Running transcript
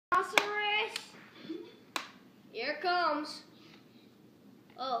rhinoceros. Here it comes.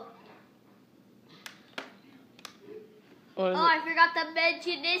 Oh. I forgot to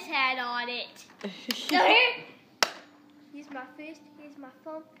mention this hat on it. So here. Here's my fist. Here's my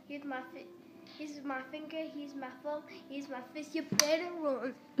thumb. Here's my fist. Here's my finger. Here's my thumb. Here's my fist. You better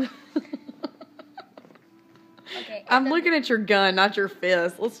run. Okay. I'm looking at your gun, not your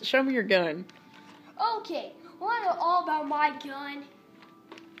fist. Let's show me your gun. Okay. Well, I know all about my gun.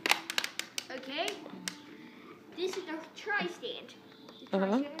 Okay. This is a tri-stand.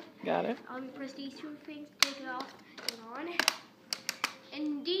 Got it. Press these two things, take it off, and on.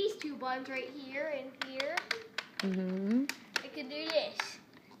 And these two buttons right here and here. Mm-hmm. I can do this.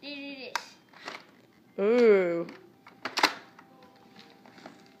 Do this. Ooh.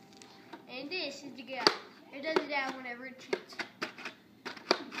 And this is the gun. It does it down whenever it shoots.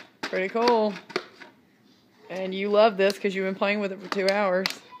 Pretty cool. And you love this because you've been playing with it for 2 hours.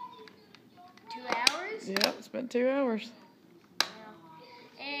 2 hours? Yep, it's been 2 hours.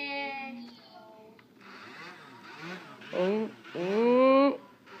 And Oh.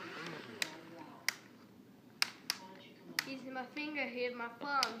 here's my finger, here's my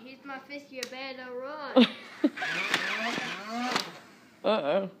thumb, here's my fist, you better run.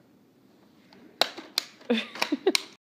 Uh-oh.